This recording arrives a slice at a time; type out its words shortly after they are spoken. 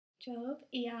Job,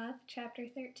 Eov, chapter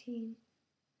 13.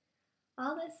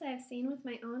 All this I have seen with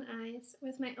my own eyes,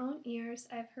 with my own ears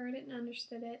I have heard it and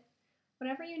understood it.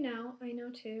 Whatever you know, I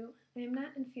know too. I am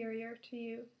not inferior to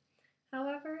you.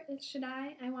 However, it should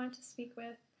I want to speak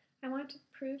with. I want to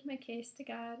prove my case to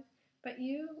God. But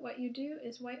you, what you do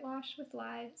is whitewashed with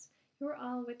lies. You are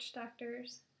all witch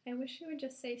doctors. I wish you would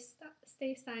just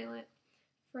stay silent.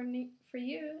 For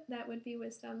you, that would be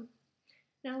wisdom.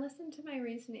 Now listen to my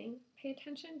reasoning. Pay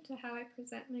attention to how I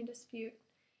present my dispute.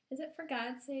 Is it for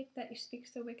God's sake that you speak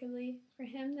so wickedly? For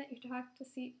him that you talk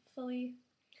deceitfully?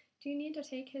 Do you need to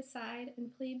take his side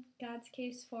and plead God's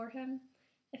case for him?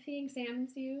 If he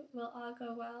examines you, will all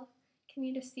go well? Can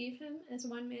you deceive him as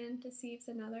one man deceives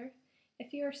another?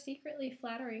 If you are secretly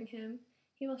flattering him,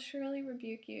 he will surely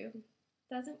rebuke you.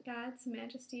 Doesn't God's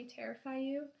majesty terrify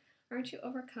you? Aren't you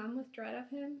overcome with dread of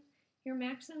him? Your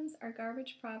maxims are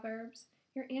garbage proverbs.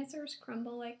 Your answers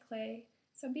crumble like clay.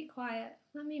 So be quiet.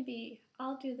 Let me be.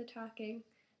 I'll do the talking.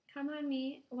 Come on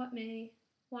me, what may.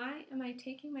 Why am I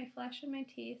taking my flesh in my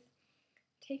teeth,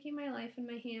 taking my life in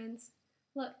my hands?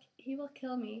 Look, he will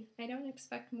kill me. I don't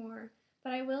expect more,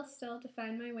 but I will still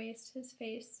defend my ways to his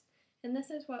face. And this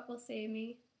is what will save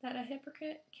me, that a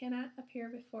hypocrite cannot appear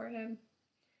before him.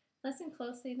 Listen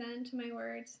closely then to my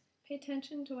words. Pay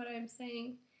attention to what I am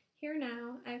saying. Here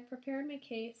now, I have prepared my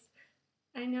case.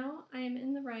 I know I am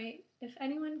in the right. If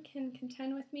anyone can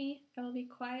contend with me, I will be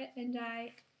quiet and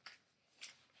die.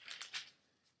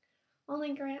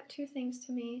 Only grant two things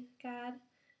to me, God.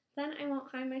 Then I won't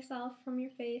hide myself from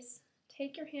your face.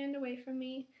 Take your hand away from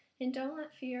me, and don't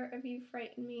let fear of you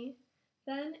frighten me.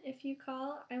 Then, if you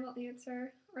call, I will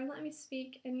answer, or let me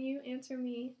speak, and you answer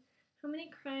me. How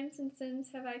many crimes and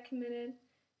sins have I committed?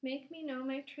 Make me know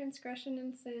my transgression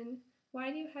and sin.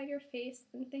 Why do you hide your face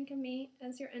and think of me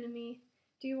as your enemy?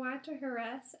 Do you want to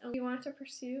harass, and do you want to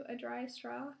pursue a dry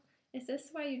straw? Is this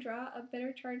why you draw up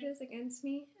bitter charges against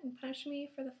me and punish me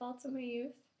for the faults of my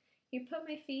youth? You put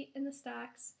my feet in the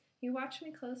stocks. You watch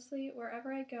me closely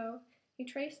wherever I go. You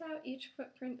trace out each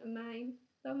footprint of mine.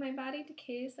 Though my body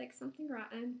decays like something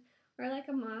rotten, or like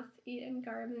a moth-eaten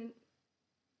garment,